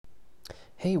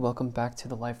Hey, welcome back to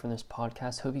the Life from This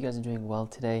podcast. Hope you guys are doing well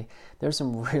today. There's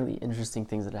some really interesting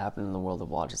things that happened in the world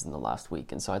of watches in the last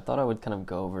week, and so I thought I would kind of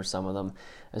go over some of them,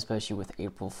 especially with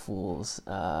April Fools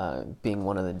being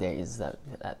one of the days that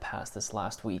passed this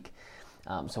last week.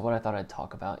 So what I thought I'd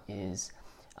talk about is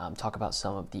talk about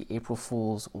some of the April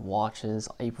Fools watches,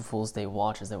 April Fools Day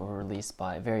watches that were released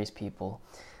by various people.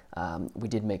 We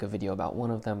did make a video about one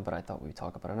of them, but I thought we'd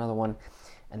talk about another one.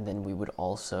 And then we would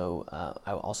also,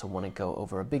 I also want to go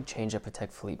over a big change that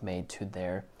Patek Philippe made to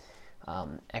their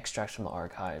extracts from the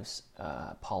archives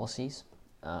policies,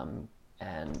 and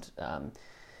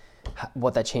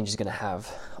what that change is going to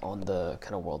have on the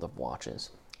kind of world of watches.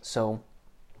 So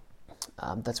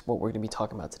that's what we're going to be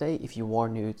talking about today. If you are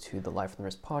new to the Life from the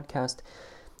Wrist podcast,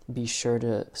 be sure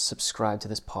to subscribe to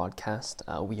this podcast.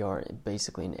 We are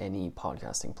basically in any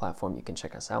podcasting platform. You can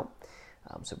check us out.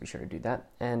 So be sure to do that.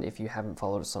 And if you haven't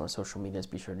followed us on our social medias,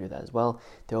 be sure to do that as well.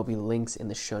 There will be links in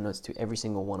the show notes to every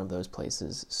single one of those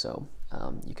places, so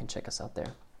you can check us out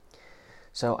there.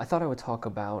 So I thought I would talk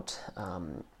about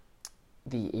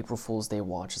the April Fool's Day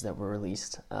watches that were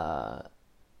released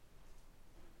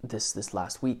this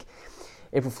last week.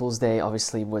 April Fool's Day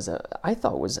obviously I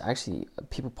thought was actually,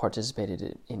 people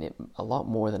participated in it a lot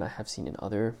more than I have seen in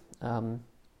other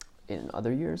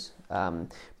years.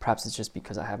 Perhaps it's just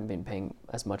because I haven't been paying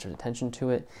as much attention to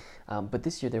it. But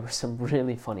this year there were some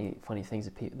really funny things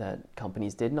that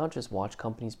companies did, not just watch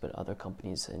companies, but other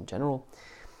companies in general.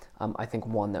 I think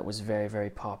one that was very, very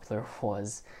popular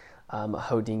was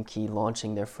Hodinkee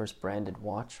launching their first branded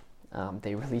watch.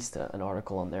 They released an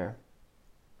article on their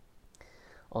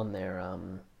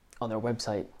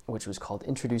website, which was called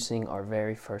 "Introducing Our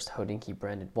Very First Hodinkee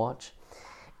Branded Watch."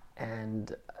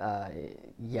 And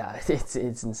it's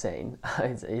insane.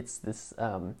 It's this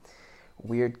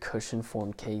weird cushion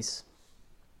formed case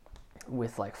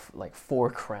with like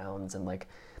four crowns and like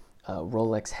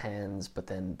Rolex hands, but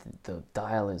then the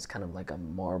dial is kind of like a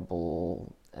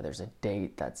marble. There's a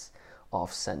date that's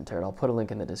off centered. I'll put a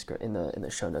link in the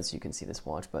show notes so you can see this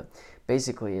watch. But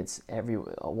basically, it's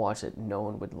a watch that no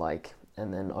one would like.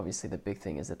 And then obviously the big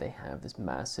thing is that they have this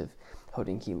massive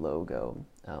Hodinkee logo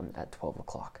at 12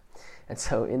 o'clock. And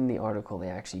so in the article, they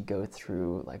actually go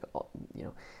through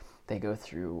they go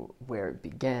through where it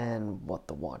began, what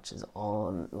the watch is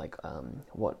on,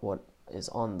 what is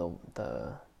on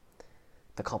the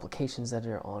complications that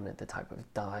are on it, the type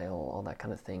of dial, all that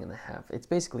kind of thing. And it's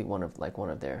basically one of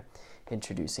their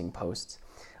introducing posts.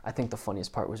 I think the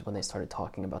funniest part was when they started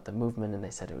talking about the movement, and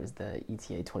they said it was the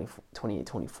ETA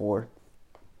 2824.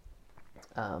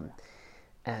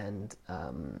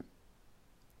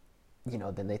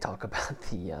 Then they talk about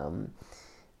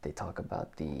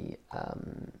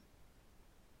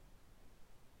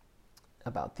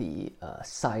the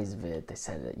size of it. They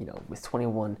said that, with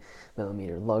 21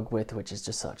 millimeter lug width, which is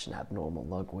just such an abnormal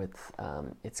lug width,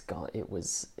 it's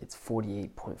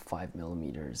 48.5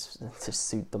 millimeters to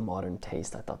suit the modern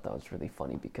taste. I thought that was really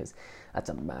funny because that's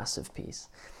a massive piece.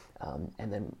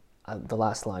 And then the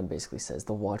last line basically says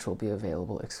the watch will be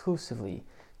available exclusively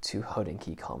to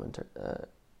Hodinkee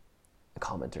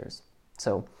commenters.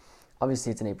 So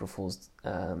obviously it's an April Fool's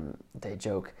Day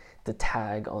joke. The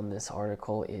tag on this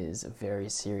article is very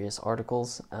serious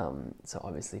articles. So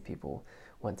obviously people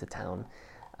went to town.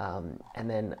 And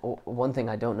then one thing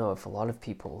I don't know if a lot of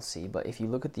people see, but if you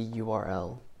look at the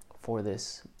URL for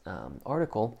this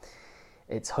article,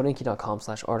 it's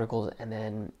hodinkee.com/articles, and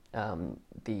then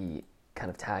the kind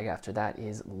of tag after that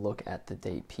is "look at the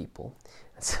date, people."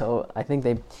 So I think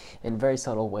they, in very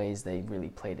subtle ways, they really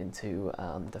played into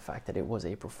the fact that it was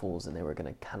April Fool's and they were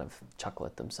going to kind of chuckle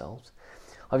at themselves.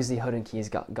 Obviously, Hodinkee has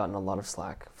gotten a lot of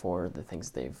slack for the things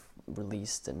they've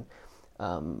released, and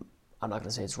I'm not going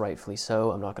to say it's rightfully so.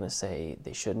 I'm not going to say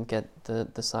they shouldn't get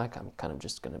the slack. I'm kind of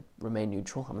just going to remain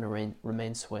neutral. I'm going to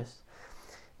remain Swiss.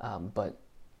 But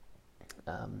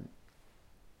I'm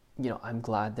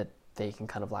glad that they can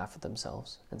kind of laugh at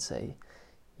themselves and say,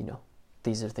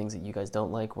 these are things that you guys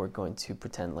don't like. We're going to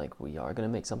pretend like we are going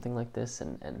to make something like this,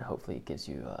 and hopefully it gives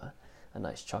you a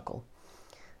nice chuckle.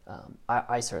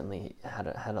 I certainly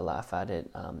had a laugh at it.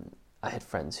 I had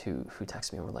friends who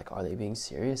texted me and were like, "Are they being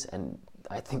serious?" And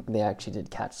I think they actually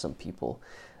did catch some people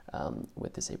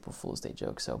with this April Fool's Day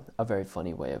joke. So a very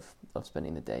funny way of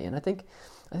spending the day. And I think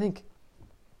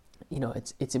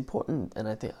it's important. And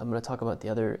I think I'm going to talk about the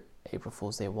other April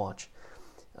Fool's Day watch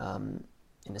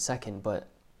in a second, but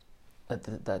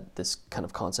that this kind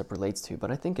of concept relates to.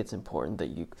 But I think it's important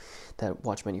that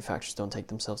watch manufacturers don't take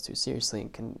themselves too seriously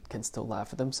and can still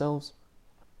laugh at themselves.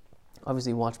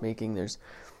 Obviously, watchmaking, there's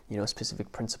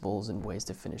specific principles and ways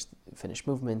to finish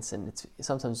movements, and it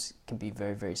sometimes can be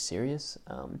very, very serious.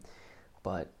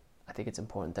 But I think it's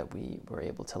important that we were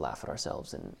able to laugh at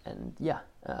ourselves and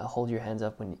hold your hands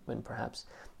up when perhaps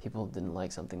people didn't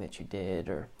like something that you did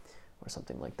or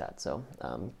something like that. So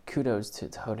kudos to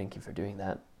Hodinkee for doing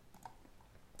that.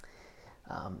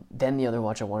 Then the other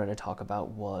watch I wanted to talk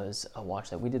about was a watch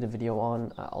that we did a video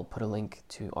on. I'll put a link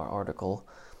to our article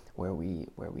where we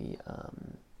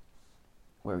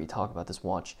talk about this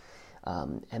watch.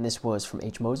 And this was from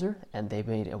H. Moser, and they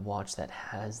made a watch that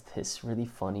has this really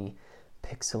funny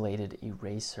pixelated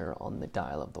eraser on the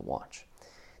dial of the watch.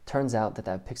 Turns out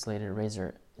that pixelated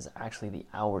eraser is actually the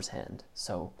hour's hand.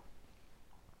 So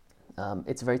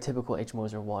it's a very typical H.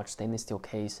 Moser watch, stainless steel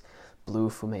case, blue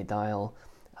fume dial,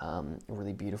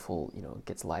 really beautiful, it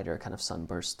gets lighter, kind of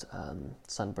sunburst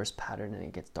pattern, and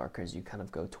it gets darker as you kind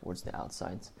of go towards the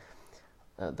outsides,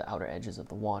 the outer edges of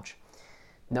the watch.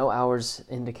 No hours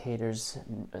indicators.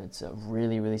 It's a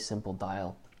really, really simple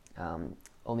dial.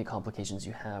 Only complications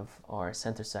you have are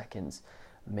center seconds,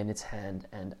 minutes hand,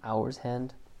 and hours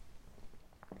hand.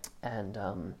 And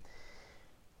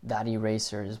that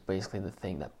eraser is basically the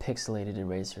thing, that pixelated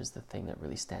eraser is the thing that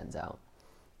really stands out,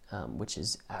 which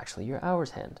is actually your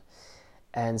hours hand.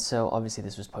 And so obviously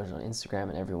this was posted on Instagram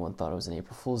and everyone thought it was an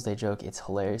April Fool's Day joke. It's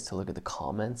hilarious to look at the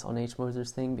comments on H.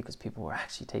 Moser's thing because people were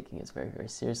actually taking it very, very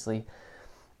seriously.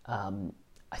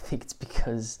 I think it's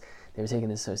because they were taking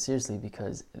this so seriously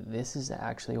because this is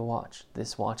actually a watch.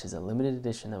 This watch is a limited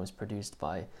edition that was produced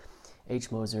by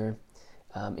H. Moser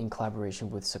in collaboration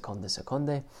with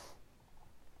Seconde.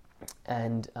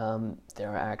 And there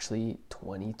are actually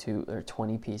 20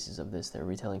 pieces of this. They're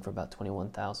retailing for about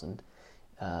 21,000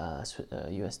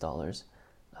 US dollars.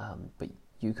 But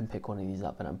you can pick one of these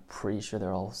up, and I'm pretty sure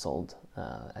they're all sold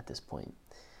at this point.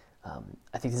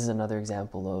 I think this is another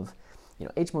example of,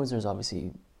 H. Moser is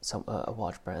obviously a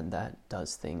watch brand that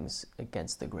does things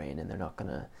against the grain, and they're not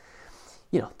gonna,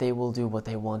 they will do what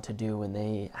they want to do, and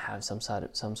they have some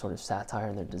sort of satire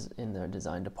in their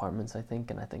design departments, I think.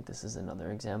 And I think this is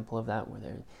another example of that, where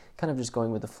they're kind of just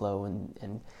going with the flow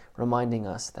and reminding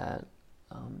us that,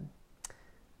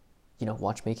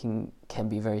 watchmaking can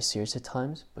be very serious at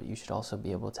times, but you should also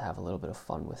be able to have a little bit of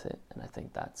fun with it. And I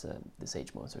think this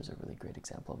H. Moser is a really great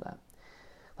example of that.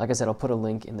 Like I said, I'll put a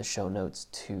link in the show notes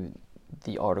to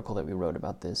the article that we wrote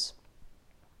about this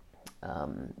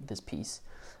piece.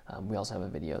 We also have a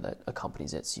video that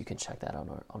accompanies it, so you can check that out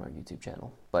on our YouTube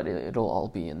channel. But it'll all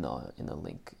be in the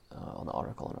link on the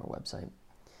article on our website.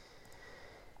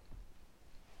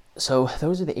 So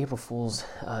those are the April Fool's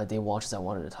Day watches I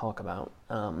wanted to talk about.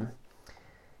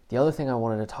 The other thing I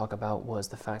wanted to talk about was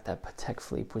the fact that Patek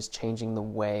Philippe was changing the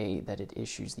way that it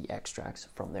issues the extracts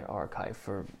from their archive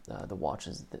for the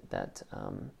watches that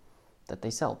they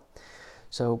sell.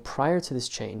 So prior to this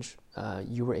change,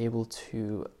 you were able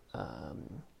to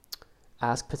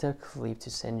ask Patek Philippe to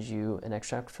send you an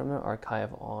extract from their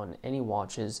archive on any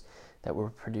watches that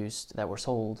were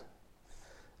sold,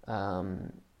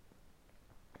 that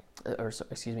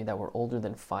were older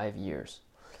than 5 years.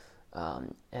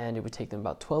 And it would take them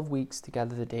about 12 weeks to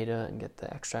gather the data and get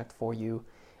the extract for you.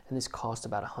 And this cost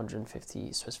about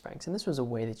 150 Swiss francs. And this was a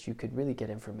way that you could really get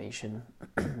information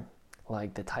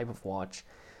like the type of watch,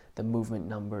 the movement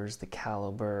numbers, the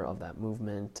caliber of that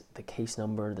movement, the case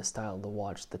number, the style of the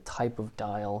watch, the type of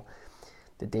dial,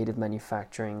 the date of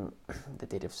manufacturing, the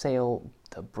date of sale,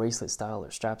 the bracelet style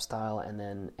or strap style, and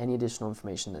then any additional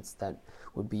information that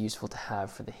would be useful to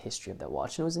have for the history of that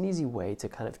watch. And it was an easy way to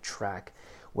kind of track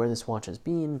where this watch has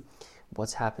been,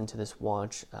 what's happened to this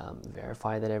watch,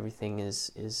 verify that everything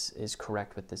is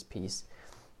correct with this piece.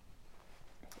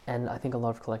 And I think a lot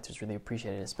of collectors really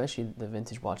appreciate it, especially the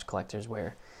vintage watch collectors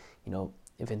where,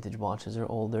 vintage watches are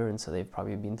older, and so they've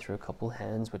probably been through a couple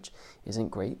hands, which isn't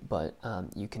great, but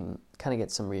you can kind of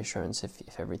get some reassurance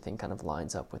if everything kind of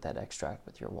lines up with that extract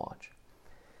with your watch.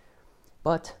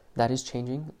 But that is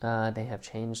changing. They have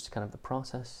changed kind of the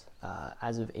process.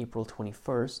 As of April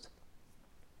 21st,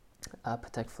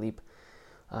 Patek Philippe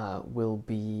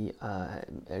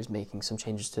is making some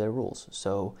changes to their rules.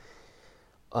 So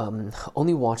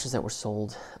only watches that were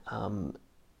sold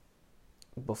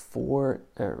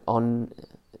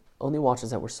only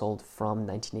watches that were sold from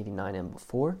 1989 and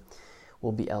before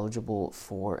will be eligible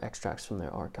for extracts from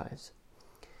their archives.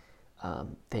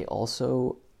 They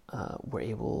also were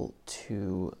able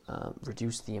to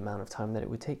reduce the amount of time that it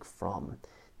would take from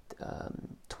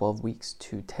 12 weeks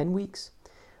to 10 weeks,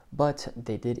 but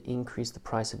they did increase the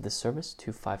price of this service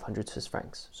to 500 Swiss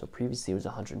francs. So previously it was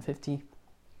 150,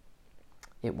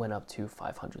 it went up to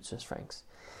 500 Swiss francs.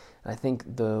 And I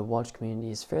think the watch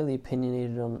community is fairly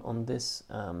opinionated on this.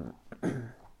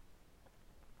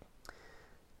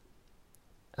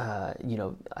 I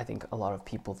think a lot of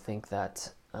people think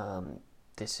that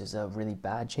this is a really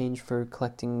bad change for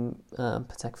collecting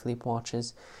Patek Philippe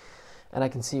watches, and I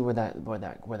can see where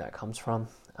that comes from.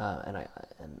 And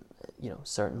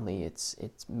certainly it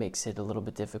makes it a little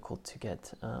bit difficult to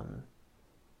get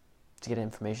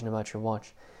information about your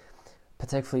watch.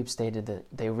 Patek Philippe stated that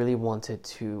they really wanted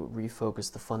to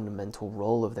refocus the fundamental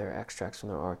role of their extracts from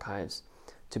their archives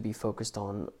to be focused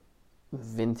on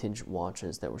vintage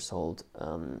watches that were sold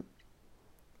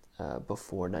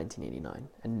before 1989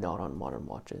 and not on modern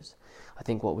watches. I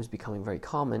think what was becoming very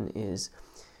common is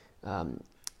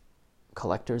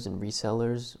collectors and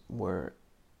resellers were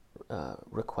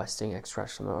requesting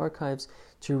extracts from their archives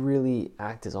to really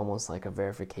act as almost like a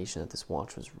verification that this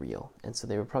watch was real. And so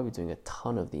they were probably doing a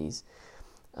ton of these,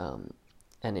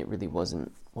 and it really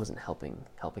wasn't helping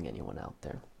anyone out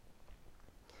there.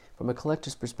 From a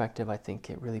collector's perspective, I think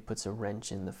it really puts a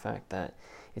wrench in the fact that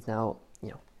it's now,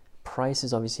 price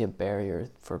is obviously a barrier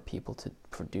for people to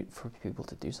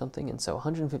do something, and so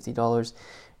 $150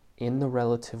 in the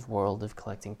relative world of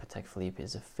collecting Patek Philippe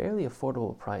is a fairly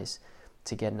affordable price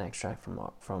to get an extract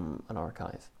from an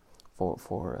archive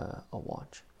for a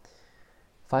watch.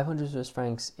 500 Swiss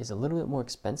francs is a little bit more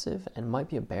expensive and might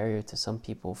be a barrier to some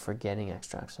people for getting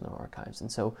extracts from their archives,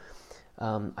 and so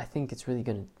I think it's really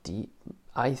going to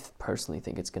I personally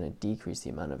think it's going to decrease the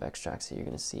amount of extracts that you're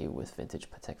going to see with vintage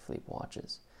Patek Philippe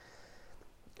watches.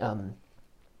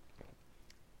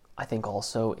 I think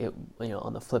also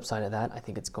on the flip side of that, I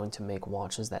think it's going to make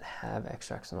watches that have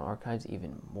extracts in the archives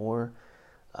even more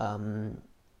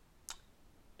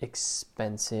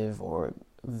expensive or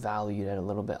valued at a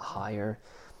little bit higher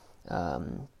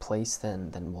place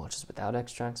than watches without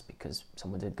extracts, because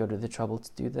someone did go to the trouble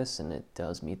to do this, and it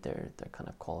does meet their kind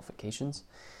of qualifications.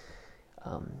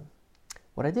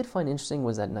 What I did find interesting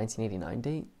was that 1989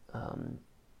 date.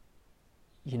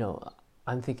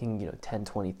 I'm thinking 10,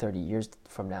 20, 30 years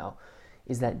from now,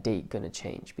 is that date going to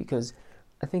change? Because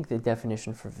I think the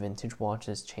definition for vintage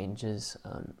watches changes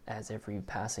as every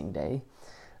passing day.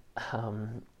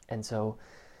 And so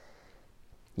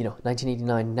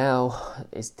 1989 now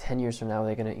is 10 years from now,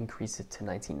 they're going to increase it to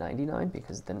 1999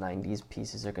 because the 90s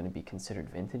pieces are going to be considered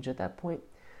vintage at that point.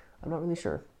 I'm not really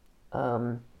sure.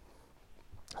 So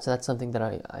that's something that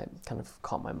I kind of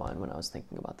caught my mind when I was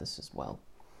thinking about this as well.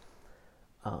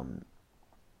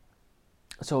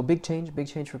 So a big change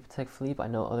for Patek Philippe. I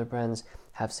know other brands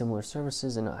have similar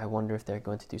services, and I wonder if they're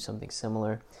going to do something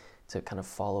similar to kind of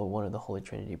follow one of the Holy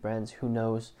Trinity brands. Who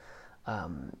knows?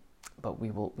 But we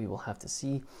will have to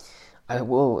see. I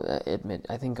will admit,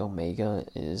 I think Omega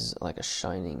is like a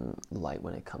shining light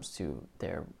when it comes to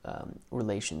their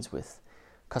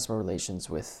customer relations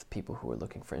with people who are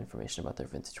looking for information about their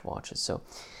vintage watches. So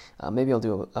maybe I'll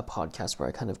do a podcast where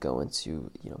I kind of go into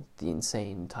the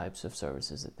insane types of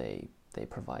services that they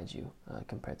provide you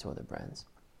compared to other brands.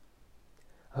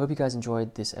 I hope you guys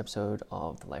enjoyed this episode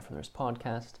of the Life from the Wrist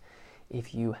podcast.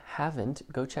 If you haven't,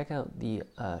 go check out the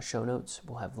show notes.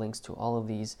 We'll have links to all of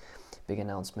these big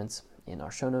announcements in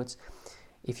our show notes.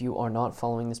 If you are not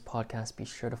following this podcast, be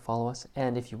sure to follow us.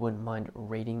 And if you wouldn't mind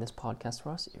rating this podcast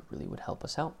for us, it really would help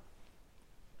us out.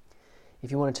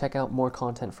 If you want to check out more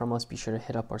content from us, be sure to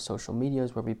hit up our social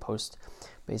medias where we post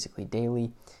basically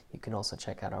daily. You can also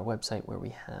check out our website where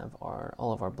we have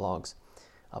all of our blogs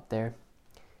up there.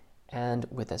 And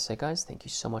with that said, guys, thank you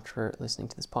so much for listening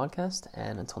to this podcast,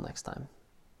 and until next time.